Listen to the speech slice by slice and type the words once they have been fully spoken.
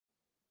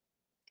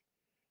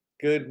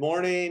Good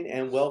morning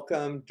and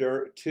welcome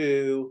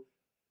to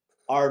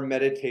our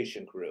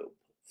meditation group,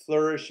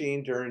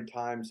 Flourishing During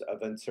Times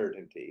of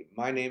Uncertainty.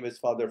 My name is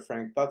Father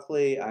Frank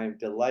Buckley. I'm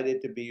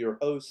delighted to be your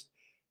host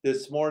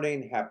this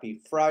morning. Happy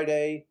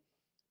Friday.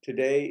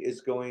 Today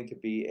is going to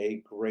be a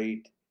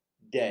great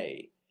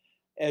day.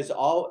 As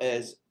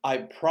I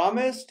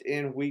promised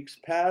in weeks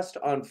past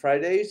on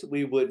Fridays,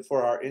 we would,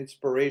 for our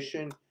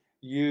inspiration,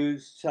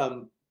 use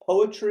some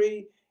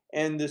poetry.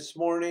 And this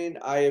morning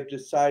I have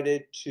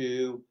decided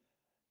to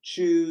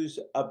choose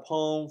a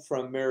poem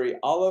from Mary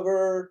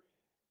Oliver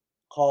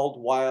called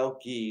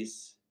Wild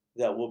Geese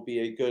that will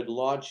be a good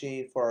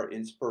launching for our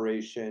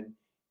inspiration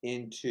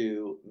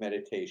into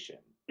meditation.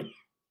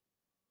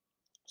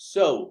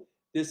 So,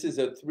 this is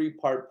a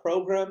three-part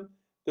program.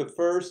 The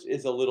first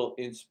is a little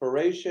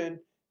inspiration.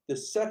 The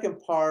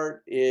second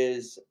part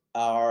is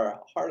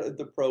our heart of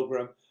the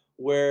program,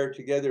 where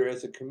together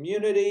as a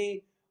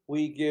community,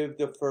 we give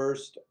the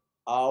first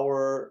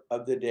hour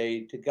of the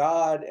day to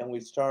God, and we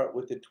start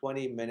with a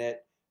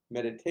 20-minute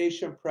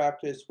meditation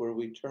practice where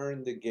we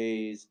turn the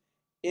gaze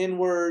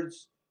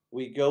inwards,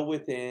 we go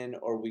within,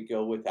 or we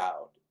go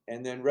without.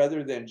 And then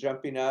rather than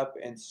jumping up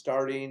and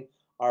starting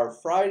our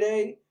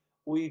Friday,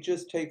 we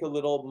just take a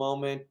little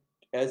moment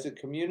as a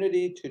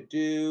community to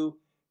do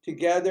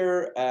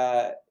together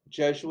a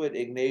Jesuit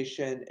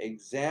Ignatian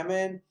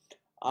examine.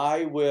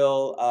 I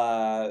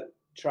will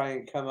try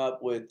and come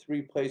up with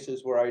 3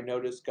 places where I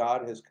notice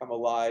God has come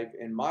alive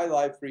in my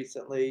life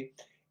recently,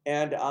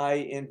 and I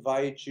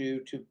invite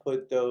you to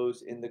put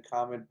those in the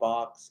comment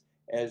box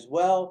as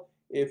well.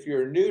 If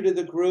you're new to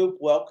the group,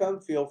 welcome.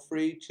 Feel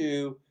free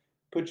to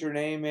put your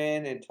name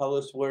in and tell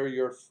us where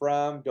you're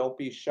from. Don't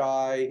be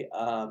shy.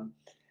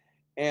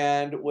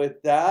 And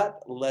with that,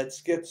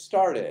 let's get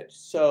started.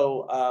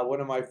 So one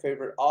of my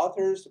favorite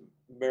authors,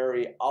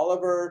 Mary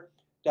Oliver,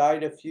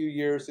 died a few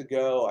years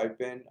ago. I've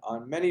been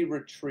on many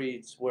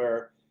retreats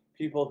where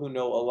people who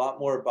know a lot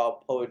more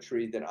about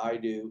poetry than I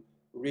do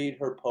read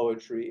her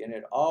poetry, and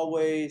it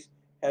always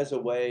has a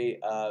way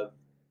of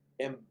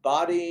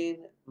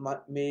embodying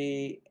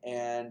me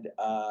and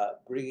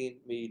bringing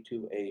me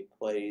to a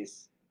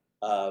place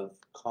of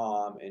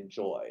calm and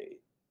joy.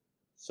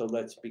 So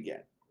let's begin.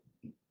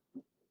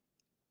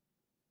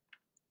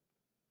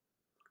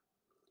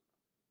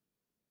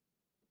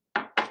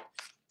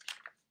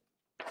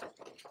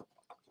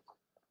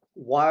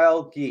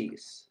 Wild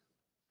geese.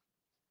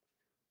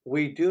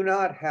 We do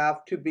not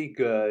have to be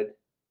good.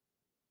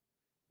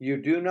 You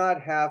do not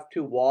have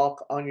to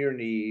walk on your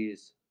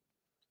knees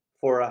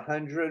for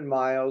 100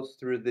 miles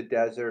through the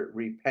desert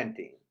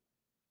repenting.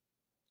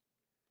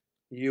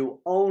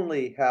 You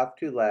only have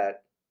to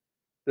let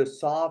the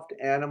soft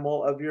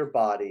animal of your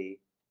body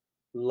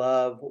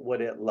love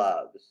what it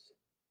loves.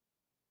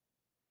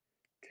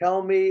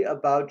 Tell me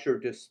about your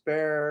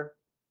despair,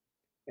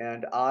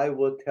 and I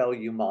will tell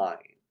you mine.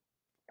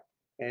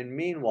 And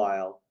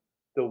meanwhile,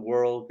 the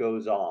world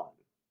goes on.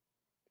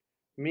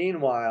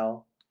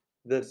 Meanwhile,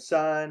 the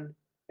sun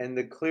and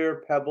the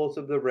clear pebbles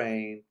of the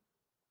rain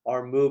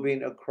are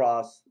moving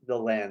across the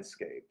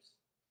landscapes,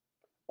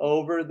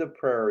 over the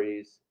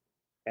prairies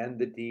and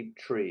the deep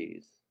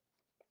trees,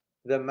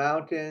 the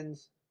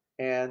mountains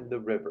and the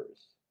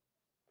rivers.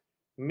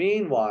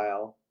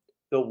 Meanwhile,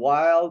 the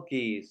wild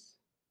geese,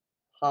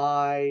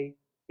 high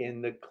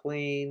in the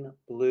clean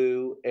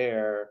blue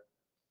air,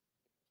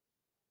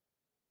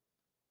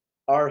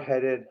 are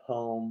headed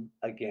home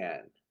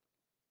again.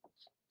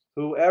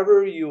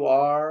 Whoever you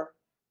are,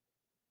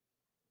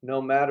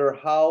 no matter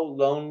how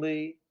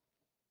lonely,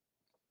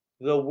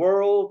 the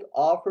world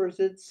offers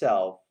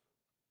itself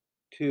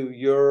to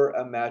your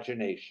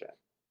imagination,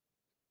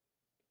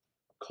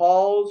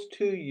 calls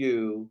to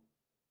you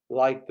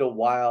like the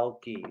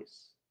wild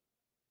geese,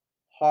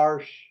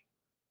 harsh,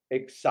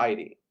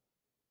 exciting,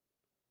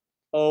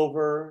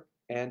 over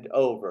and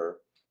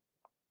over,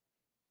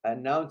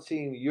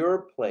 announcing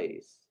your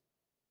place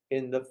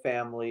in the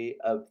family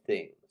of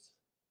things.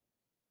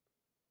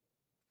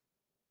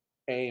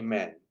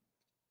 Amen.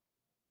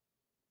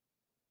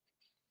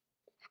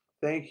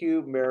 Thank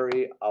you,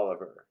 Mary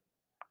Oliver.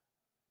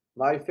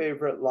 My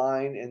favorite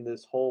line in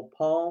this whole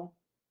poem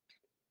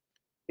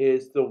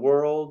is the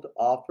world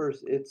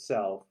offers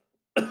itself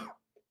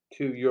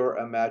to your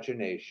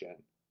imagination,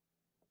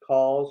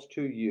 calls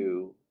to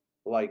you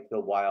like the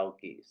wild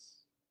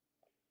geese.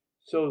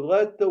 So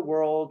let the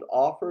world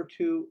offer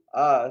to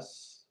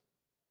us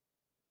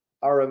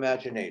our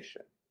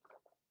imagination.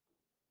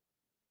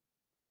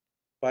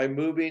 By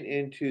moving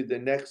into the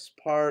next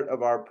part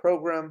of our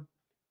program,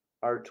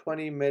 our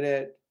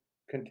 20-minute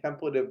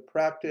contemplative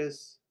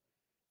practice,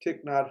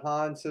 Thich Nhat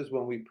Hanh says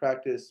when we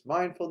practice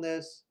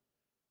mindfulness,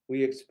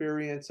 we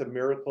experience a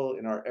miracle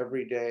in our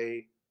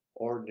everyday,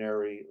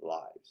 ordinary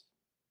lives.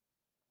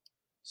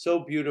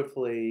 So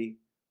beautifully,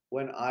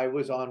 when I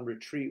was on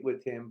retreat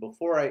with him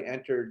before I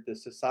entered the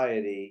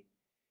society,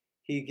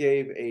 he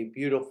gave a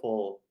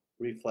beautiful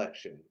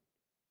reflection,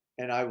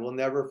 and I will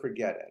never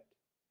forget it.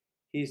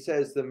 He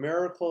says the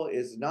miracle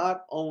is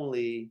not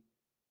only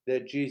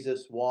that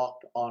Jesus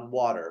walked on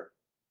water,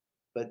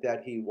 but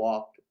that he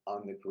walked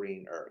on the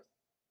green earth.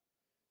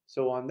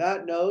 So on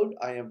that note,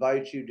 I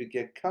invite you to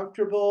get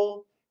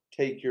comfortable,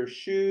 take your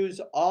shoes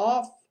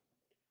off,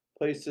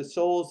 place the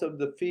soles of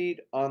the feet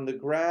on the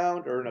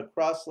ground or in a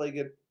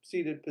cross-legged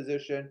seated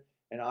position,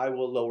 and I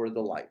will lower the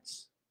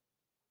lights.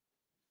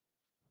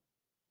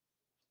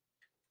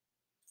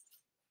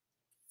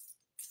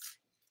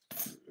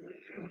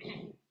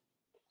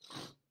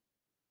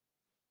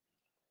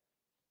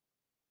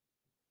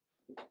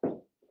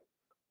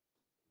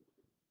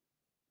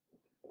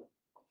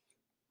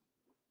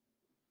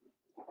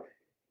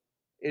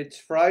 It's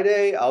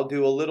Friday. I'll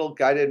do a little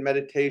guided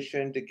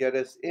meditation to get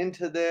us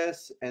into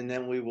this, and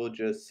then we will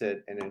just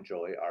sit and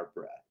enjoy our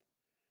breath.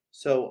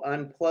 So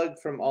unplug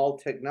from all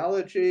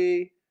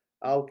technology.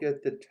 I'll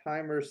get the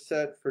timer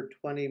set for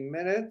 20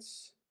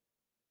 minutes.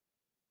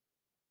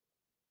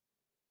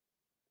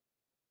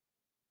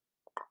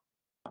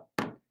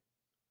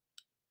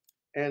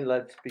 And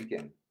let's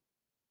begin.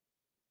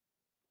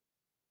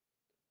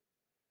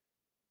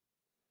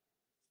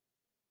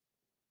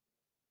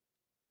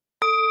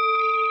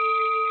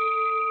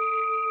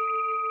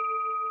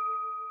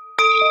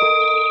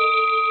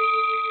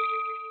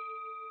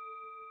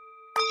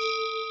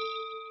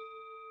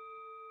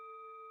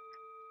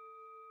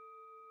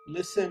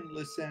 Listen,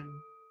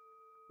 listen.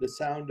 The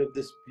sound of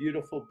this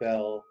beautiful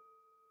bell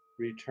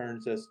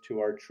returns us to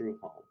our true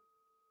home.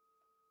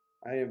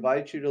 I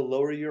invite you to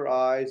lower your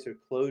eyes or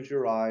close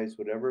your eyes,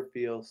 whatever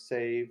feels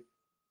safe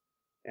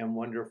and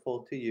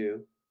wonderful to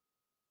you.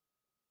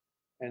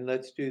 And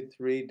let's do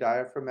 3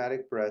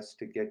 diaphragmatic breaths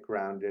to get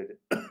grounded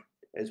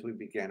as we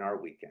begin our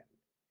weekend.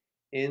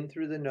 In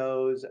through the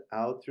nose,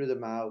 out through the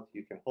mouth.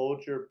 You can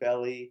hold your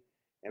belly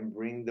and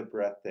bring the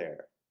breath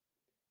there.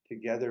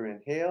 Together,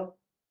 inhale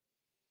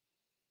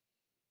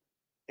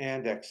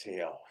and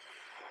exhale.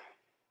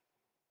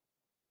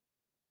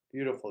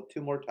 Beautiful. 2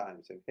 more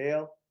times.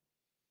 Inhale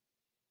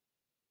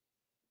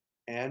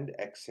and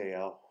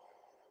exhale.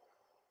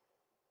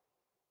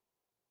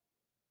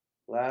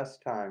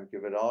 Last time.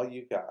 Give it all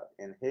you got.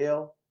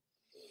 Inhale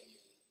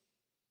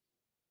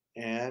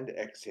and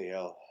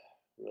exhale.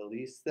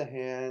 Release the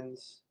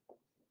hands.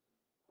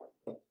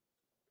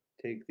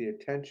 Take the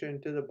attention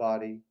to the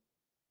body.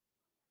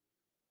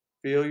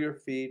 Feel your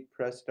feet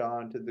pressed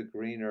onto the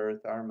green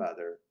earth, our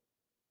mother.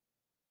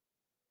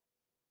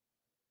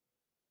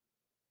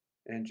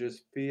 And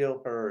just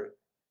feel her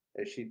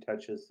as she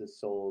touches the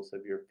soles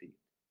of your feet.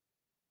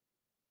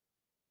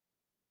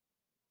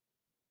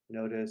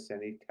 Notice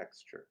any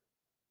texture.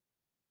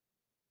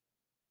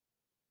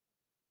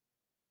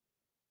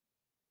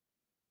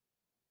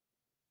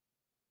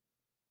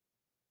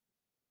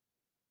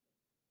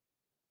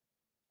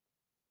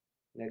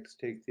 Next,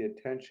 take the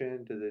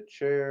attention to the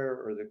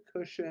chair or the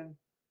cushion,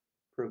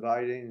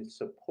 providing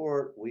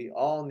support. We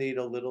all need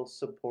a little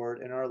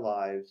support in our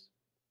lives.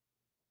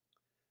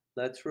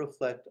 Let's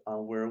reflect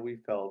on where we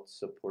felt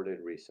supported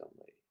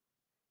recently.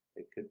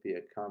 It could be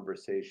a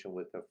conversation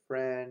with a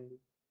friend,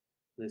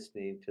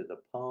 listening to the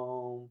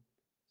poem,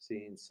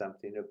 seeing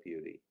something of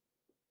beauty.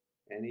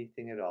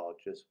 Anything at all,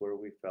 just where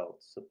we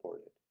felt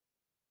supported.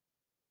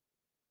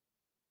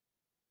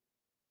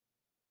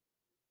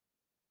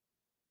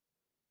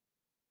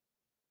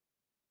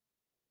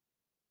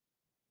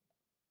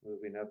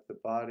 Moving up the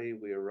body,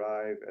 we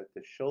arrive at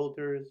the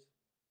shoulders.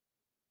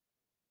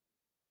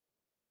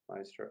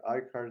 Meister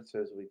Eckhart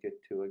says we get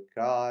to a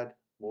God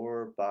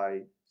more by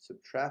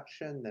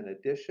subtraction than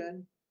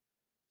addition.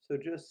 So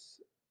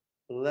just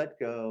let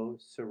go,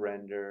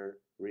 surrender,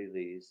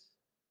 release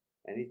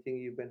anything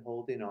you've been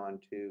holding on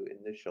to in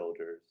the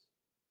shoulders.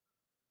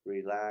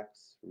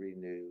 Relax,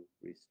 renew,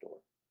 restore.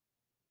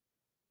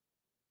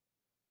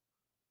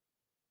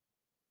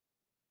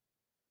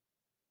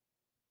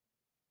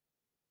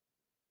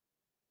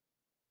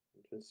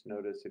 Just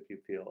notice if you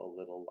feel a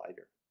little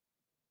lighter.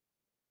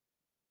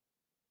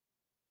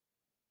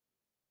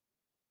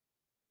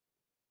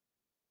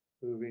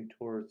 Moving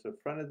towards the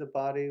front of the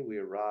body, we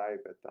arrive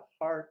at the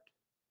heart.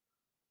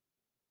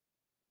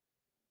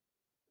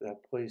 That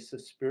place, the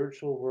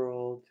spiritual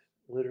world,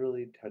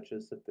 literally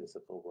touches the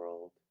physical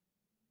world.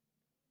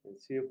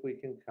 And see if we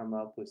can come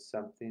up with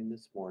something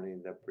this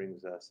morning that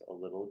brings us a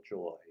little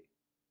joy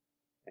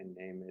and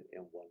name it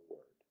in one word.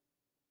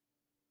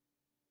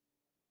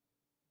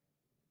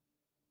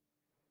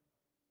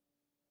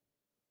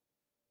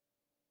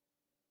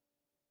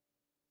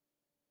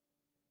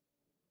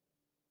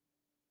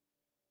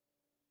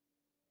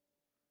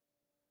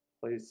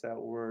 Place that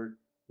word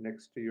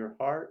next to your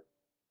heart.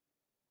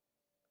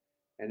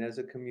 And as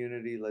a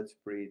community, let's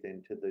breathe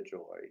into the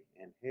joy.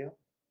 Inhale,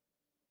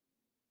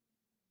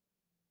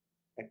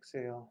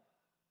 exhale,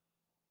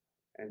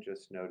 and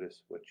just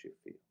notice what you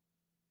feel.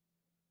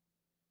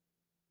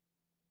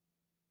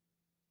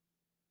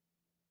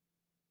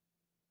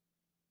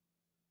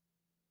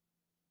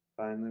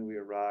 Finally, we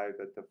arrive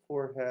at the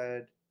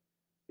forehead,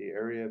 the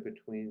area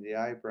between the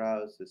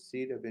eyebrows, the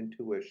seat of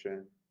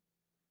intuition,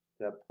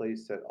 that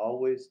place that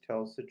always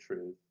tells the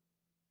truth,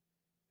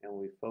 and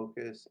we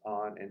focus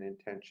on an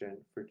intention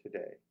for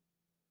today.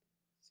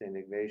 St.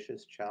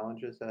 Ignatius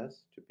challenges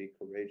us to be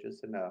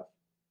courageous enough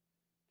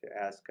to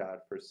ask God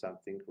for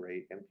something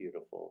great and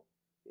beautiful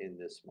in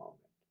this moment.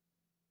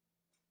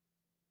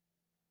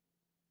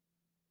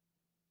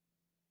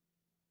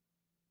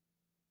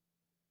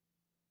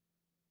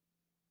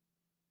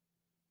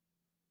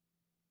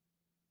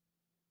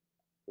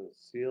 We'll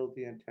seal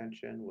the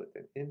intention with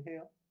an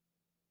inhale,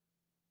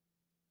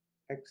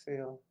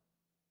 exhale.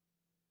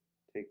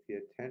 Take the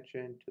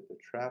attention to the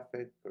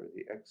traffic or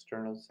the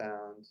external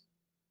sounds,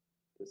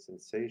 the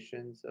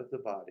sensations of the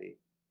body.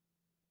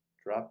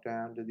 Drop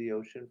down to the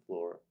ocean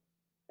floor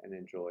and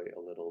enjoy a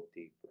little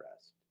deep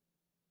rest.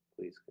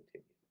 Please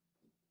continue.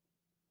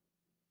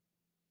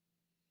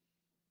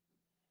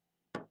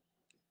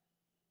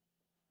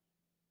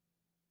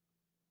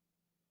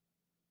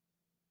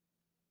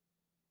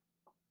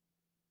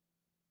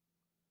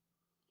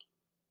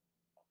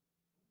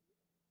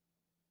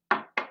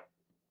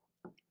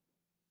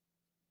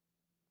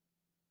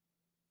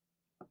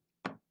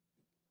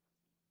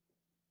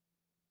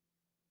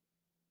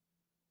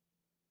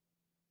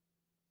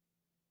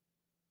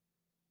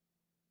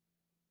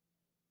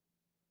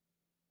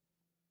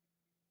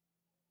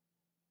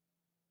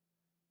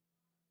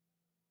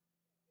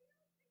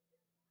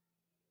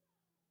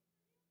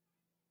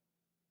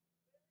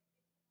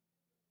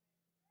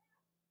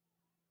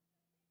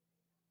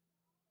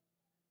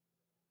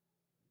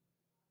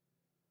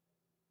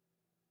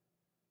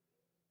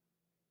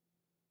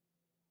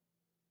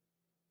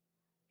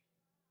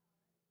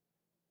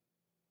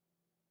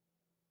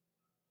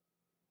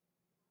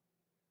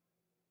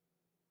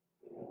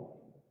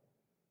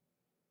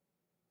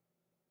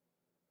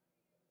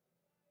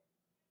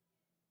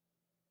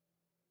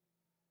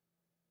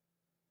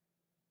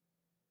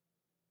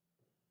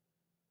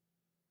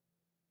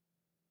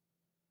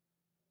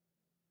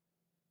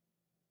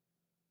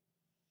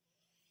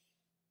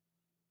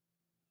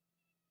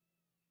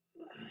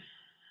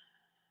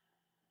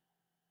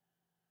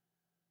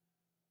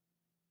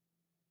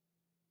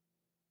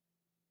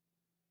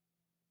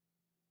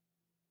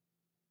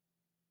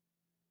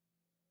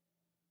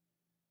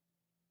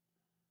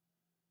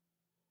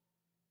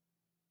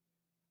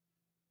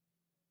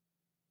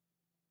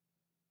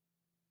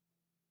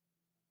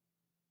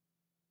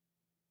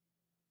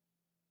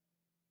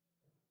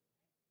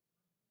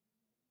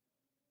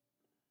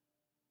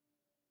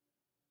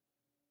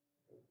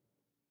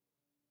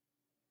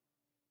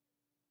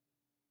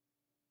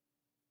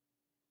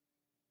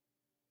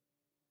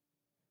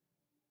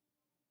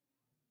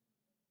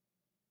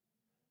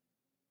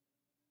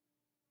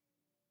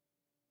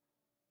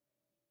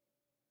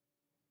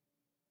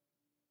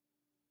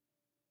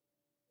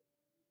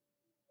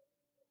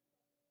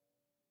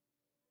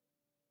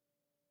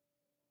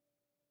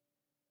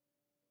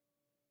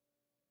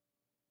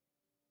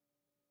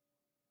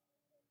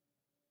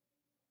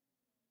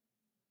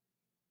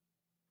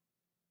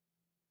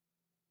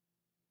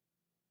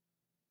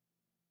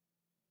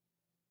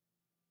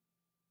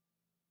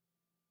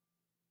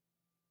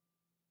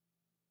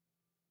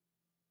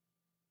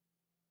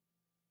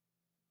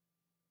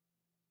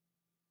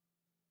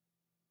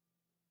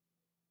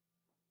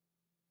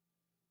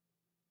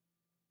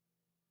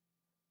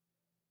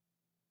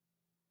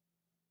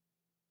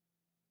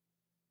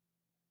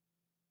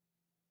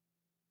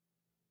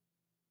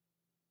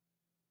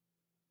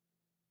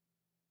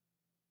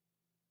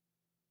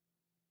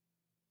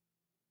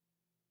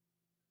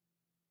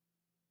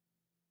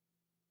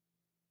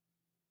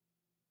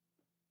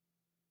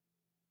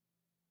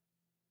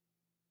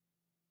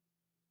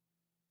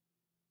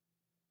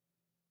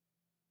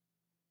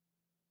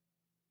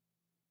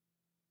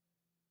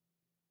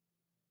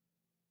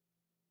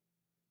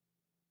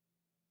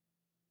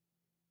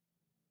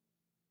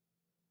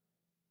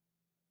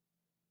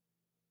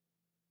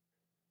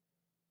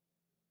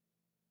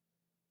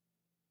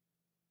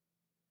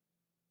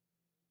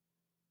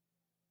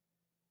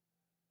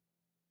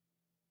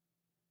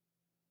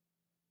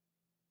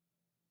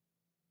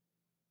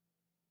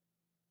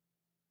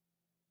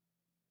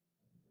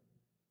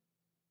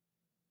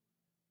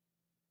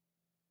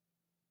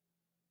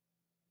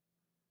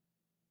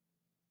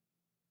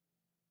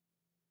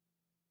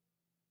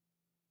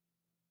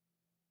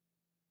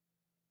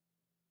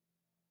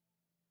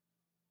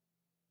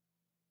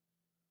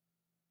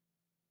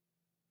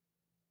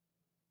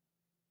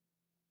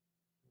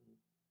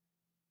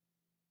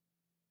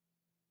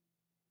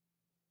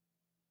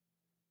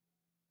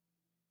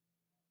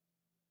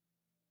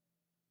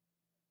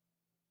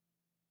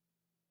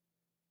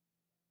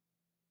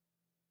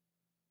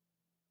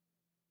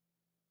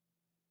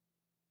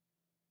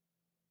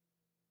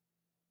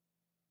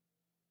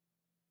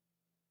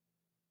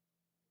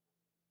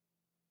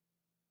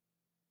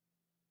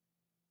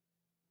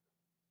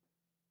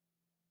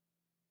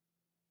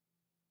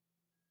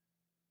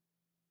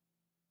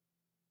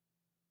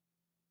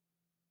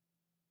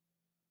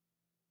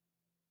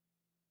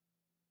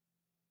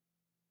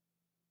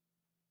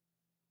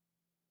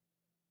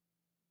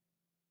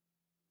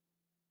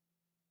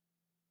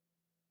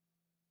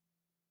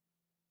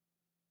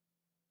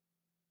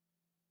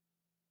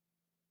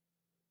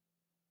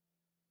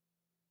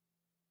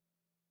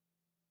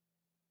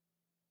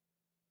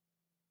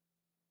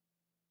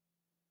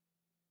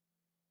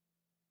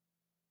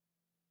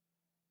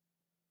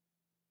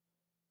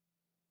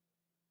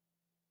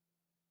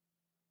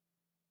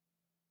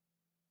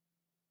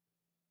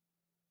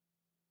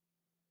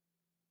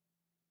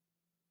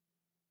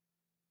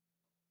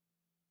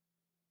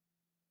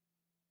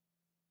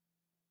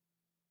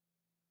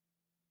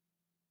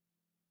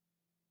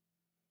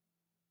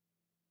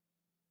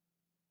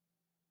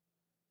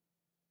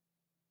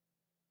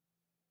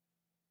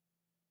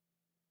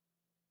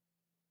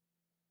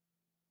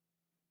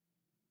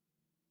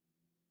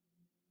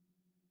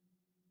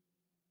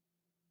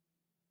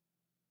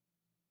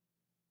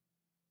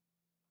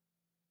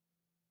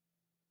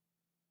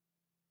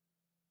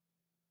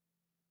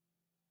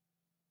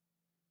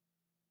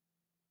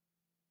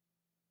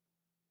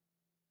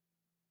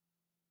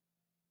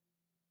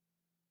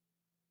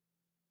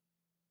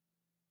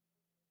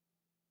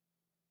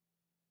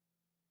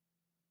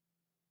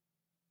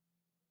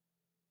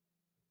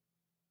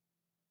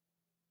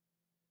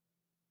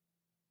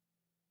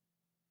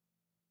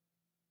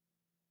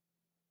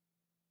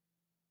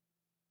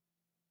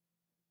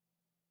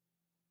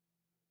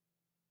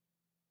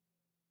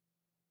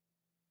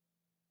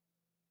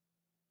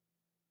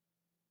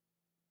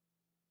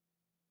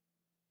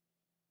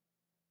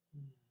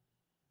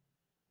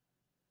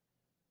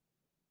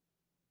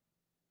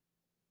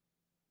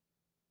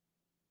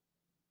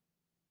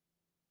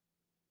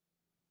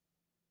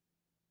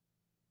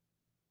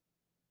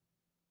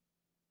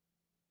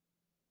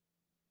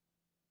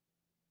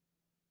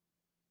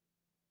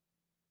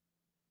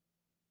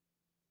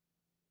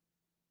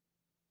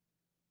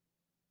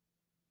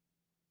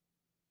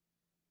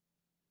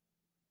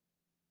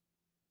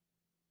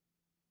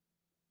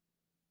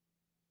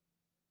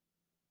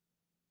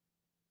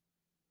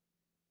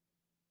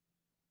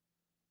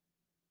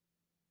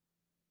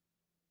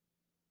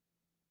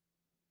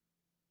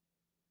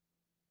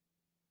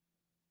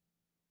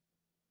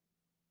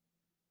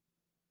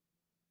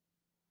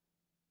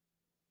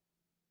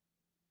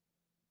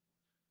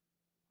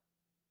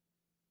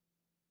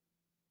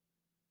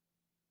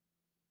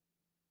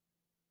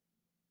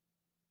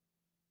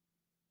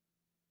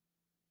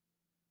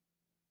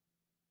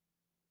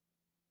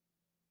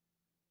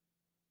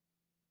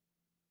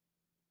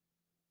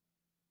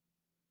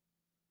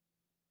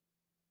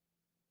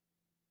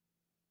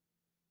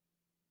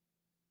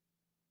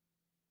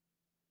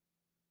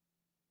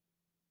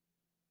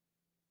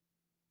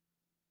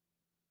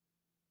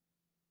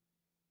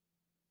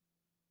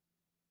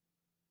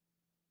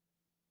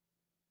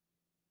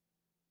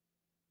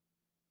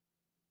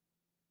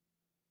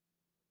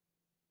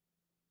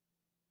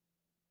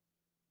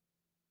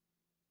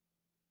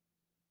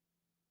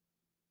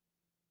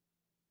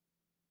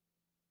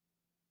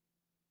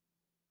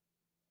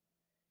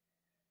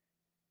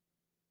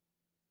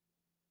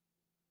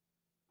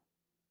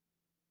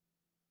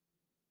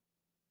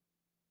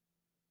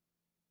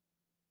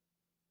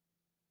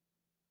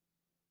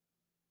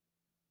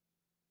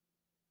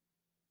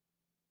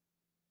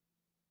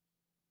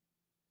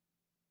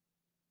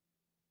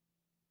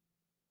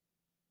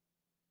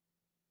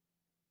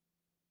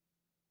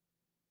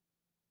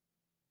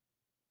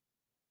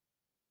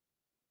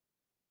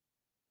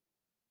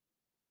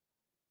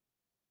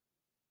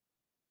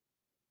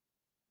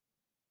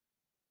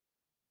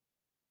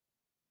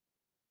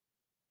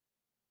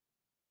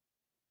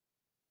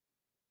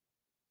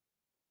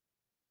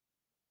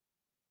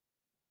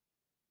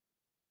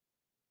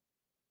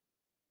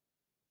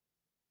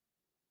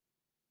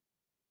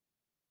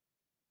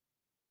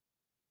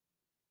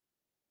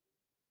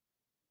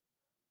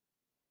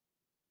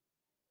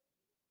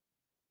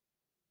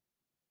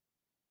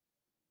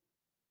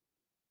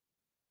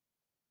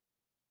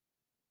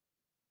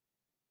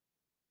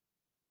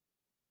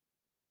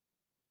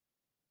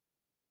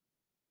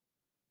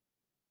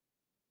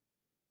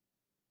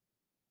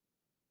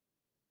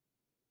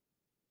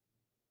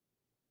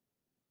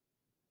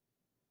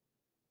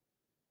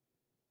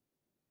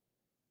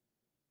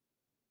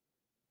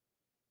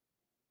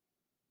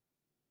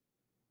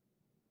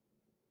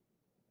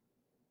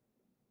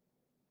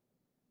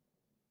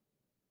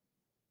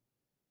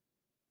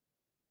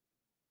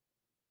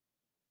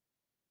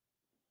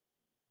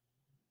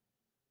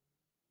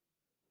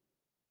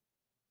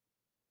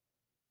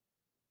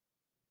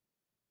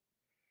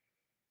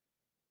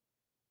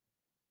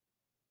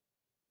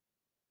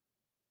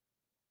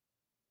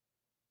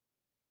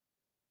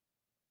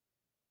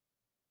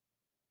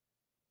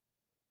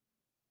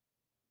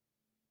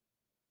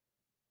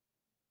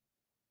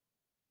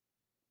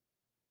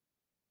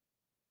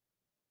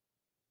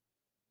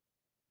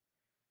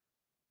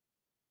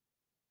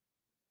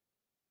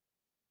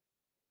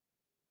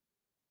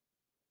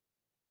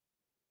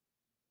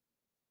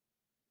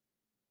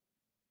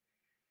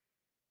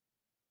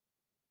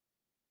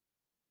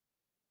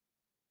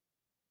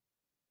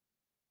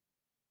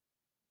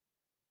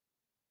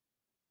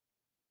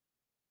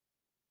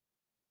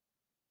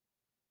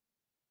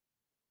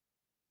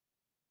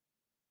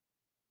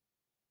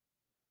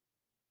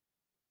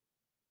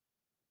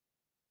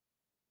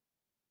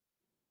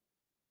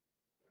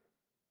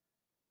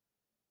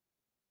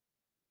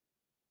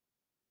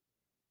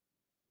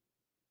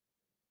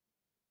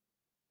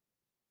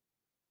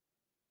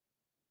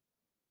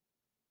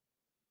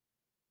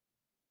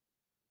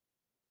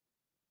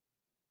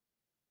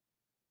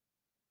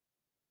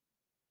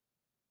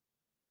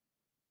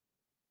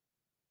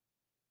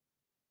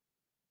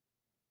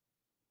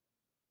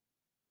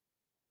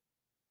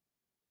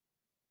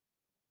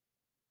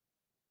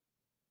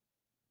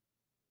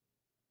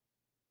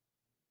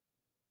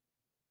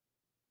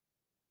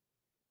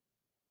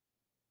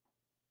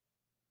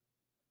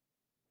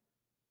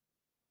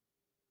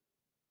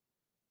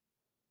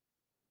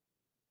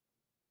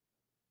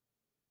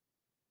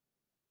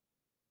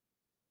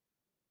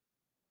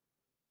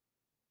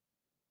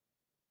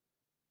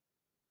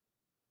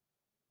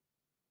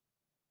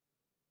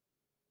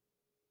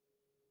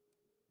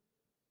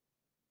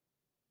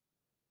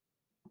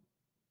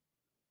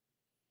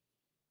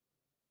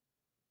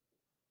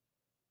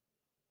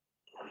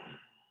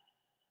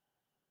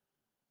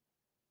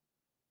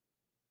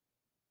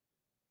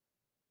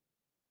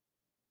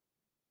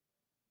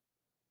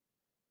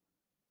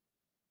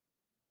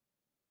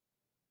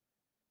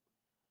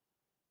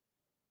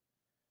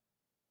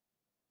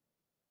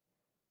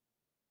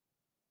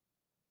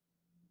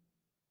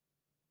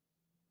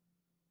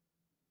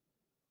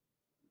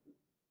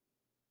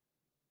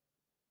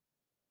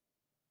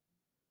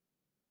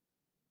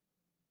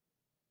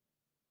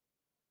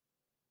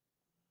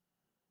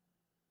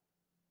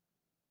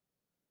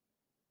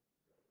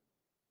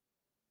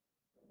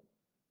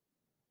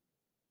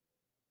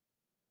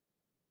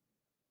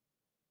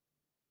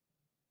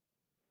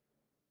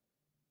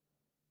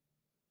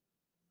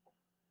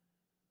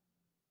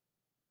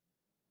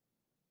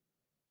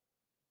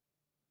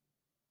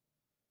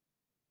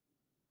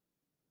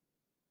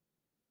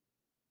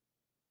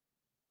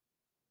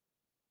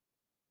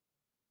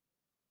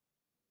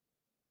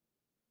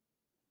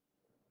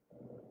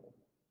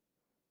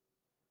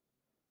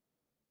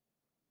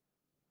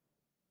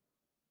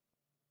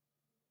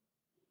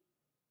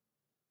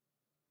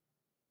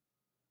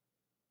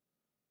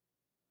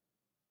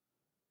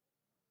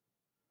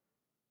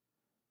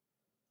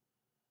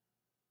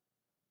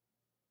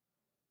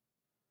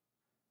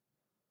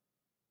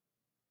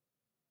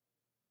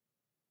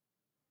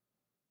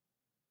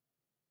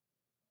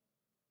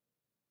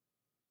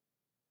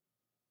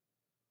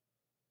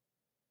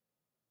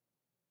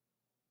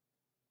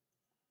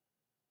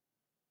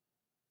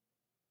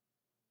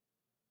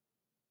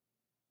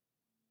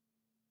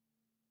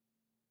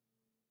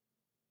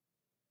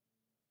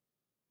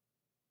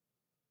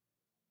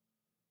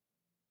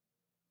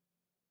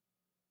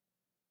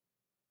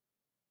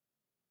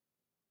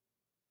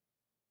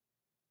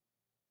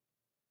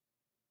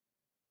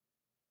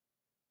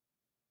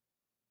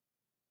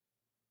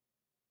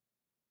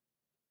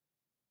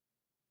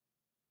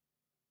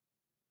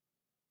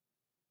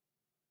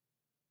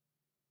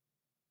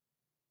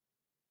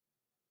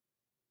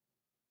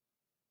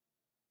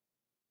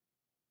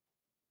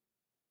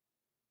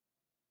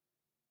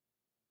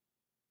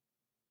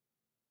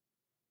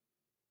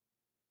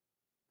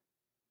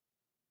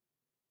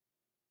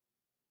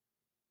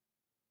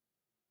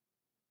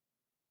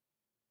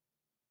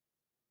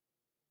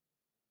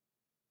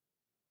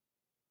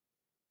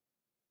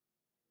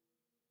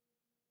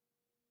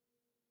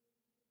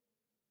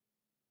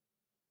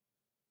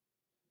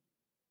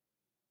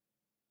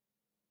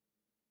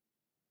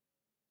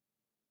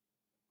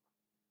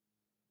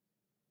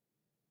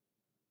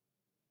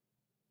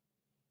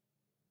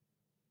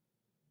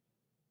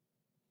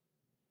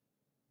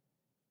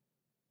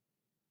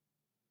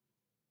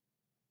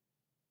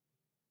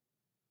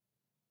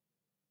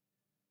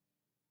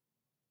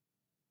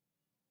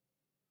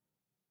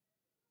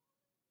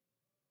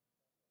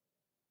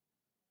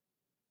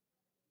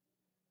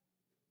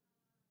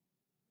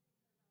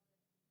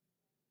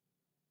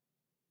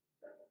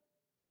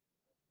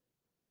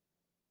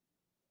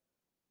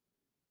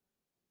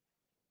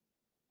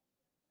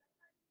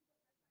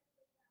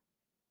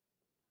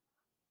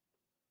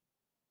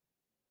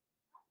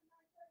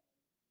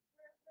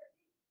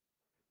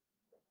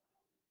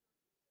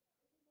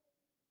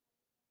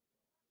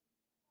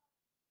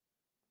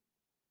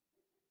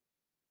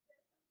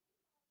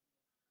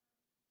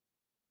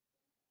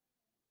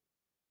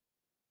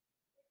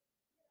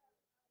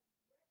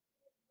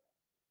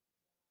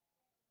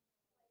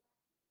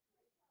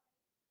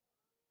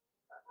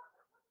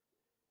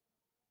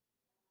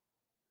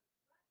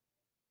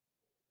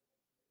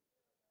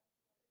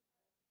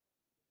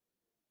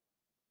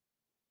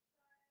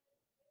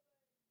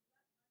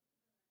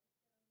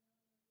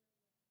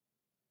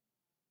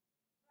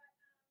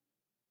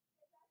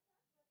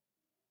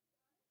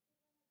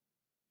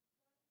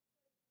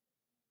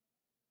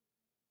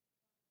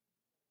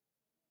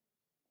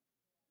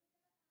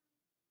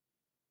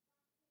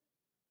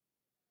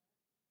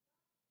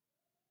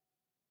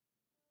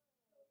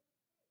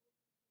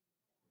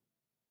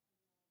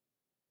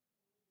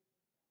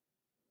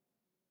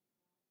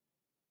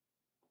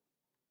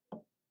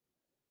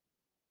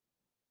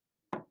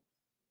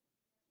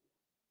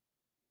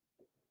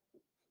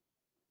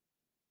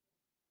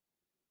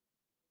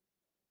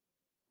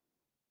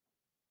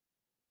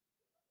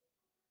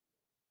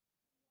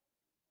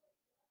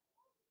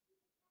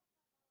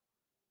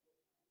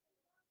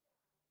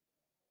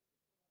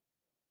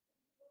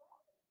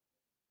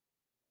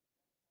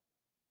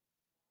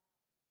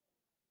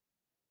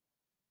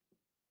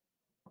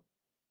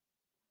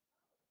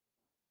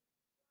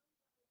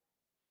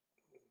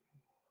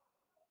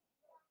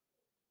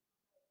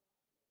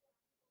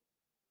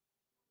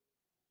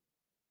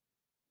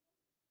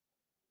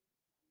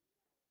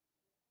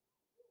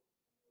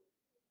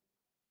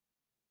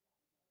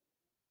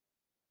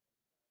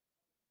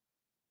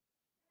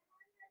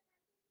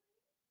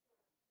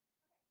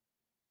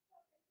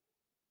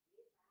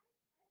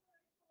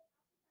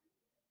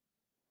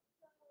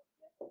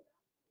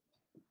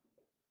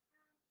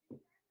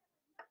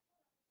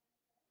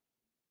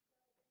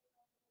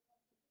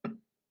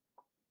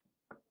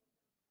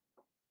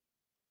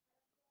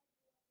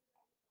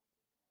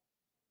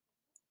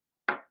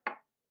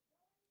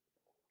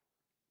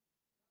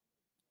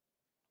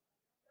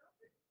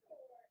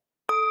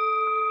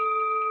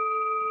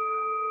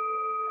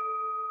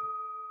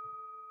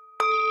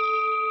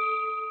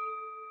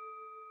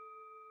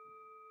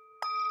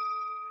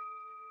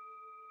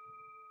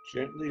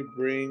 Gently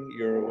bring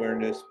your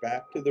awareness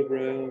back to the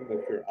room.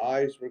 If your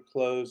eyes were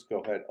closed,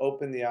 go ahead,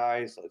 open the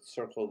eyes. Let's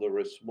circle the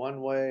wrists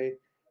one way,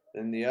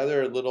 then the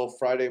other. Little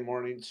Friday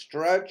morning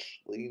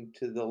stretch. Lean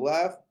to the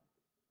left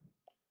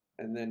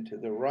and then to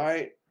the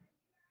right.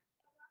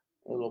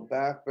 A little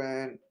back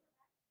bend.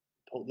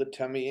 Pull the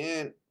tummy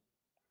in.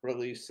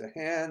 Release the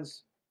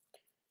hands.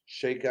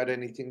 Shake out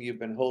anything you've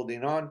been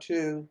holding on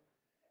to.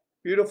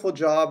 Beautiful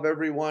job,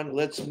 everyone.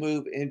 Let's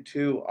move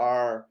into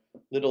our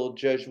little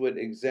Jesuit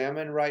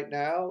examine right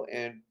now.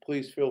 And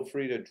please feel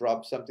free to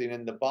drop something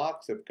in the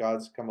box if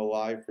God's come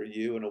alive for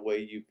you in a way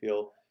you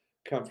feel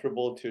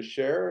comfortable to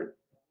share.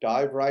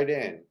 Dive right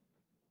in.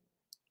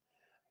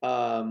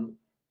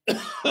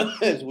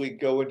 As we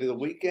go into the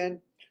weekend,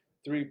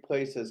 3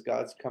 places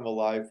God's come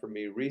alive for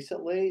me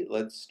recently.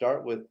 Let's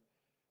start with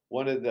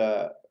one of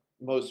the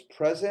most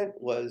present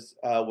was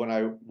when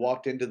I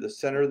walked into the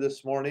center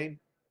this morning.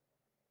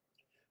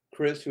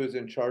 Chris, who is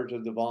in charge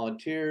of the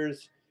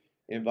volunteers,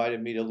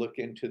 invited me to look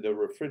into the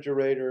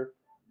refrigerator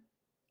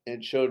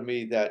and showed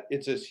me that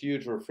it's this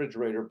huge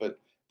refrigerator, but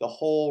the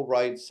whole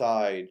right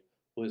side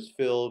was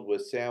filled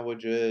with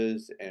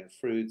sandwiches and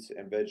fruits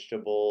and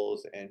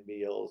vegetables and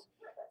meals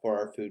for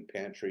our food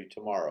pantry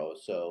tomorrow.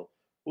 So,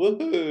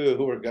 woohoo,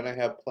 we're going to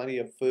have plenty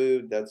of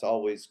food. That's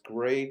always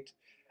great.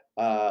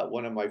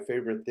 One of my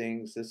favorite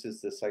things, this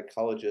is the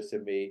psychologist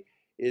in me,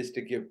 is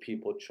to give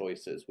people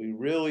choices. We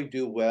really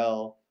do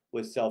well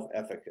with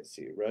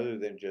self-efficacy rather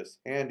than just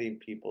handing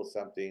people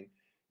something,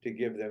 to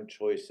give them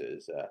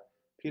choices.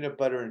 Peanut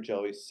butter and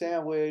jelly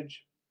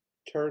sandwich,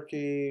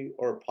 turkey,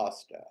 or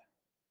pasta.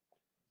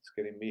 It's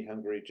getting me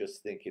hungry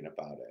just thinking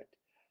about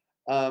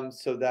it.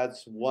 So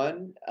that's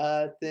one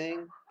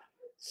thing.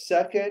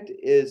 Second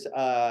is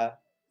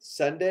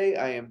Sunday,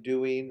 I am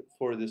doing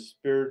for the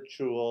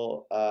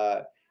Spiritual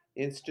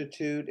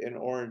Institute in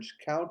Orange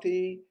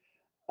County.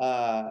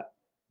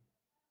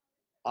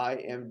 I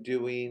am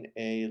doing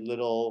a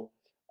little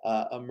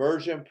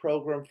immersion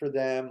program for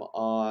them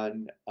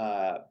on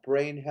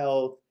brain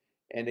health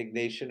and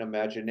Ignatian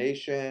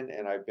imagination.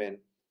 And I've been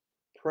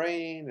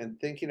praying and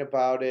thinking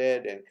about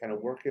it and kind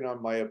of working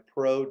on my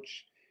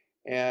approach.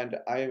 And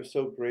I am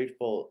so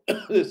grateful.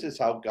 This is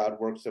how God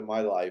works in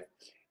my life.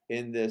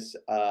 In this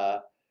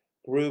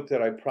group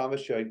that I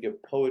promised you I'd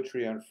give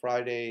poetry on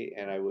Friday,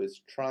 and I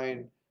was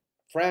trying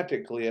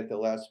frantically at the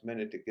last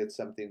minute to get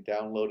something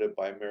downloaded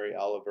by Mary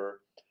Oliver.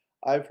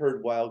 I've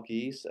heard Wild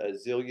Geese a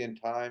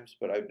zillion times,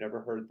 but I've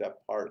never heard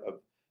that part of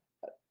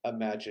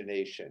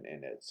imagination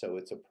in it. So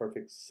it's a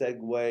perfect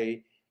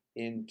segue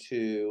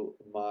into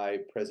my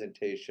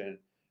presentation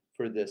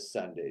for this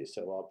Sunday.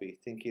 So I'll be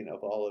thinking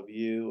of all of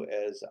you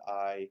as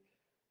I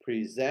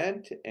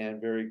present, and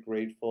very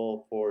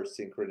grateful for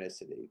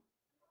synchronicity.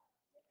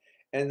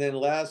 And then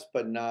last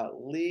but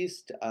not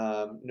least,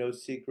 no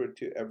secret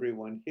to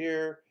everyone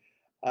here,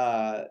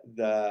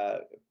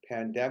 the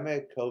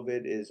pandemic,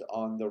 COVID, is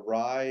on the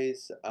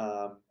rise,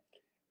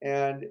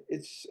 and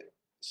it's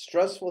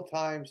stressful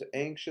times,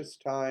 anxious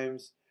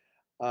times.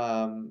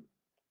 I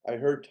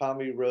heard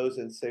Tommy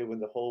Rosen say when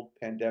the whole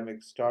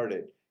pandemic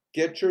started,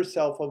 get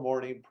yourself a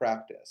morning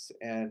practice.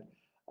 And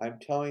I'm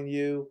telling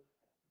you,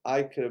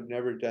 I could have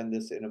never done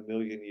this in a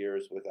million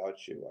years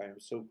without you. I am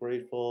so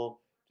grateful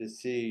to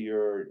see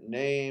your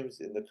names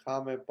in the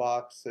comment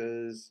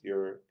boxes,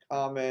 your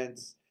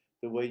comments,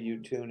 the way you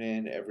tune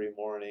in every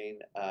morning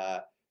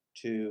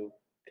to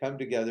come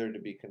together to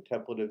be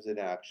contemplatives in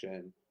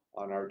action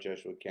on our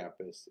Jesuit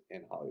campus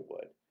in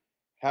Hollywood.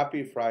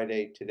 Happy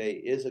Friday. Today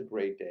is a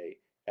great day.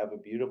 Have a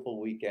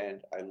beautiful weekend.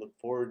 I look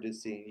forward to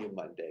seeing you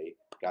Monday.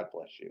 God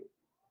bless you.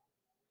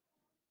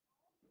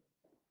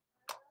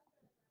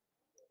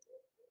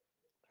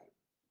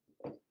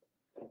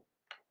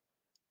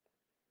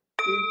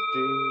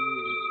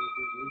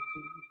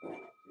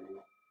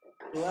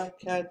 Black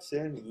cats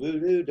and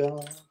voodoo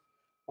dolls.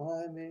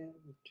 I'm in.